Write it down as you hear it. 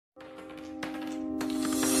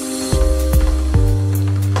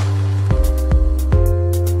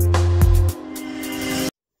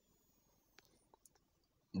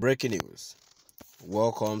Breaking news.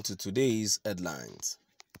 Welcome to today's headlines.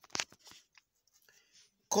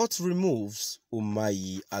 Court removes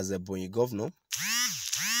Umahi as Eboyin governor.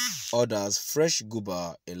 Orders fresh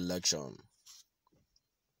Guba election.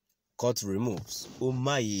 Court removes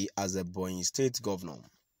Umahi as Eboyin state governor.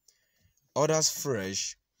 Orders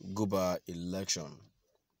fresh Guba election.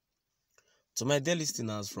 To my dear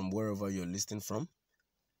listeners from wherever you're listening from,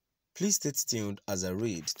 please stay tuned as I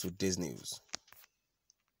read today's news.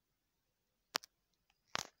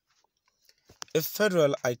 A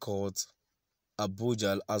federal high court,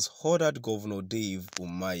 Abuja, has ordered Governor Dave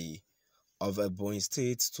Umahi of Eboyin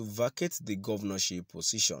State to vacate the governorship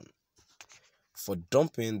position for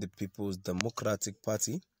dumping the People's Democratic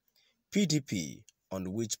Party (PDP),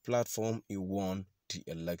 on which platform he won the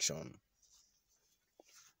election.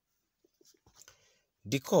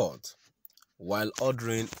 The court, while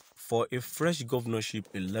ordering for a fresh governorship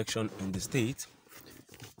election in the state,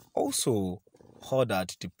 also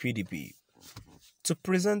ordered the PDP to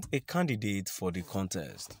present a candidate for the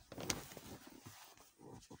contest.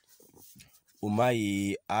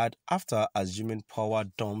 Umahi had, after assuming power,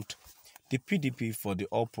 dumped the PDP for the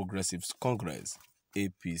All Progressives Congress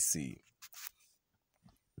 (APC).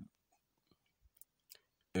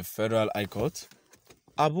 A federal high court,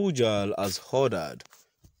 Abuja, has ordered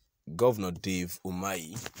Governor Dave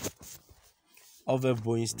Umahi of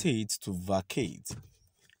Eboyin State to vacate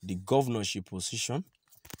the governorship position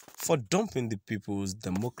for dumping the People's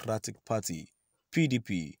Democratic Party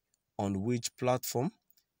 (PDP), on which platform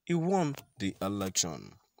he won the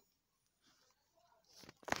election.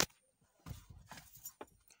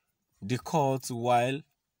 The court, while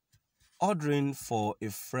ordering for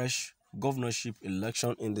a fresh governorship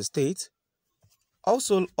election in the state,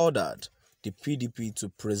 also ordered the PDP to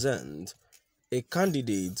present a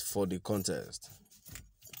candidate for the contest.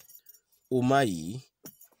 Umahi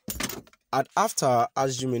had, after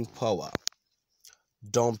assuming power,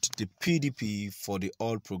 dumped the PDP for the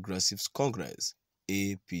All Progressives Congress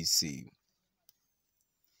 (APC).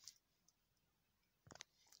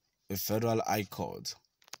 A federal high court,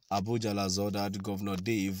 Abuja, has ordered Governor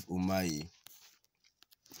Dave Umahi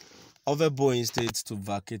of Eboyin State to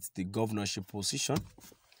vacate the governorship position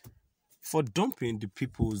for dumping the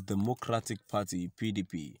People's Democratic Party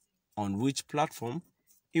 (PDP), on which platform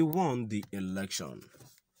he won the election.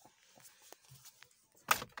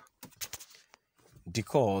 The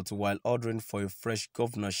court, while ordering for a fresh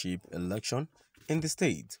governorship election in the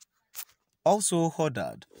state, also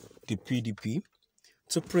ordered the PDP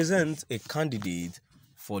to present a candidate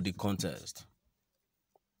for the contest.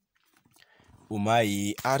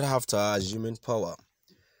 Umahi had, after assuming power,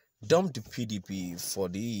 dumped the PDP for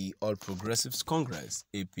the All Progressives Congress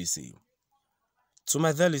 (APC). To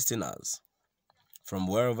my dear listeners, from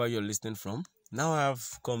wherever you're listening from, now I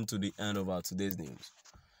have come to the end of our today's news.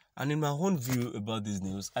 And in my own view about this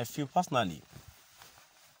news, I feel personally,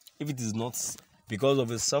 if it is not because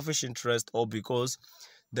of a selfish interest or because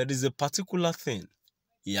there is a particular thing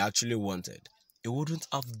he actually wanted, he wouldn't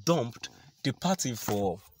have dumped the party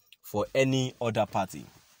for any other party.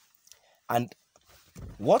 And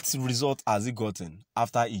what result has he gotten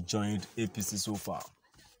after he joined APC so far?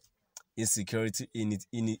 Insecurity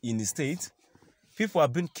in the state. People are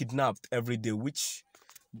being kidnapped every day, which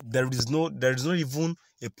there is not even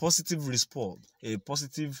a positive response, a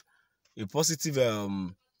positive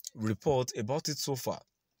report about it so far.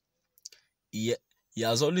 He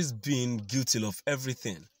has always been guilty of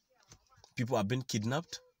everything. People are being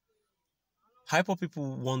kidnapped. Hyper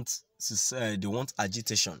people want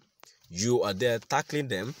agitation. You are there tackling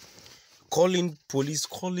them, calling police,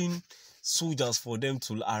 calling soldiers for them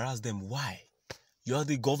to harass them. Why? You are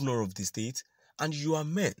the governor of the state, and you are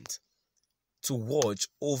meant to watch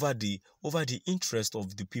over the interest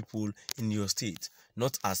of the people in your state,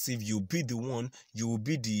 not as if you be the one, you will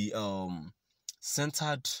be the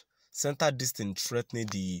centered distant threatening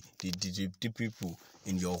the people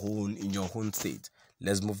in your own state.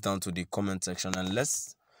 Let's move down to the comment section and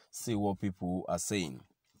let's see what people are saying.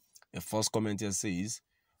 The first comment here says,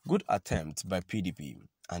 "Good attempt by PDP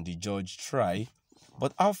and the judge try,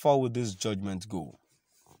 but how far will this judgment go?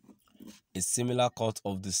 A similar court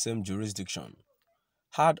of the same jurisdiction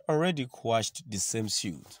had already quashed the same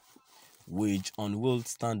suit. Which one will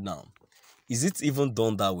stand now? Is it even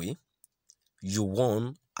done that way? You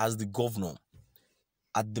won as the governor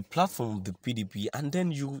at the platform of the PDP and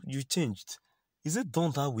then you changed. Is it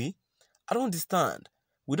done that way? I don't understand.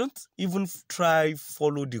 We don't even try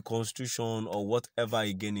follow the constitution or whatever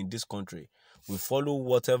again in this country. We follow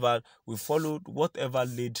whatever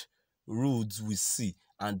laid rules we see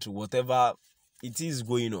and whatever it is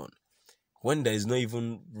going on. When there is no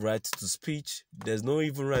even right to speech, there's no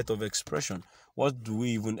even right of expression, what do we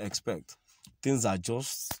even expect? Things are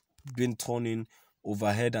just being turning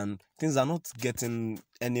overhead and things are not getting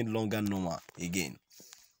any longer normal again.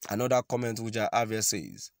 Another comment which I have here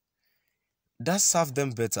says, that serves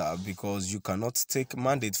them better because you cannot take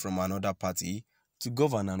mandate from another party to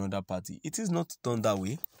govern another party. It is not done that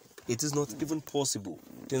way. It is not even possible.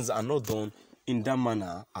 Things are not done in that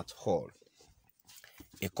manner at all.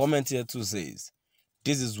 A comment here too says,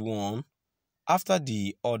 this is one after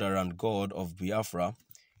the order and God of Biafra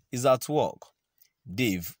is at work.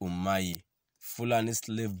 Dave Umahi, Fulani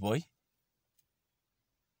slave boy.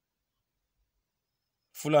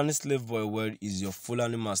 Fulani slave boy, where is your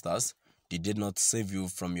Fulani masters? Did they not save you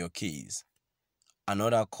from your case?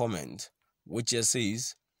 Another comment, which here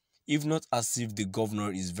says, if not as if the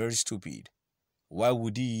governor is very stupid, why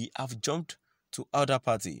would he have jumped to other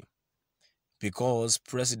party? Because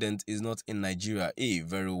president is not in Nigeria,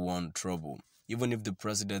 very one trouble. Even if the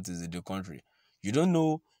president is in the country, you don't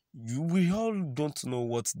know, we all don't know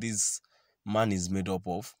what this man is made up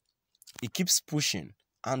of. He keeps pushing,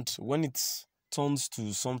 and when it turns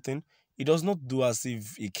to something, he does not do as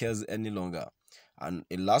if he cares any longer. And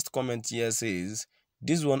a last comment here says,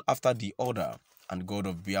 this one after the order and God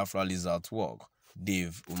of Biafra is at work.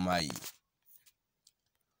 Dave Umahi.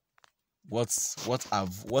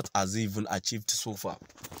 What has he even achieved so far?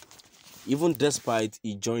 Even despite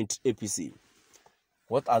he joined APC,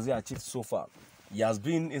 what has he achieved so far? He has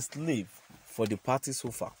been a slave for the party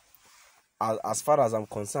so far. As far as I'm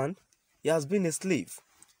concerned, he has been a slave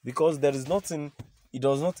because there is nothing. He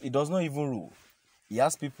does not even rule. He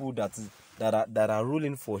has people that are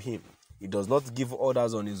ruling for him. He does not give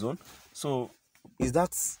orders on his own. So is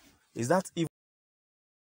that even